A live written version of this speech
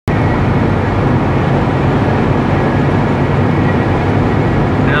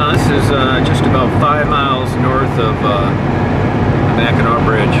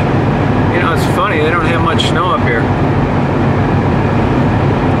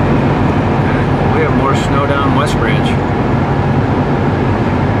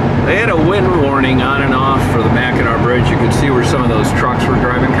wind warning on and off for the Mackinac Bridge. You could see where some of those trucks were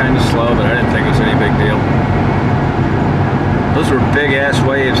driving kind of slow, but I didn't think it was any big deal. Those were big ass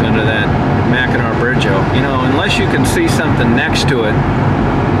waves under that Mackinac Bridge, though. You know, unless you can see something next to it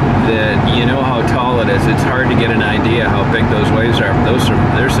that you know how tall it is, it's hard to get an idea how big those waves are.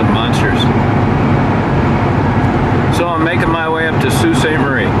 There's some monsters. So I'm making my way up to Sault Ste.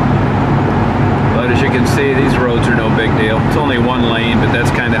 Marie. But as you can see, these roads are no big deal. It's only one lane, but that's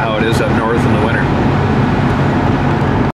kind of how it is up north in the winter.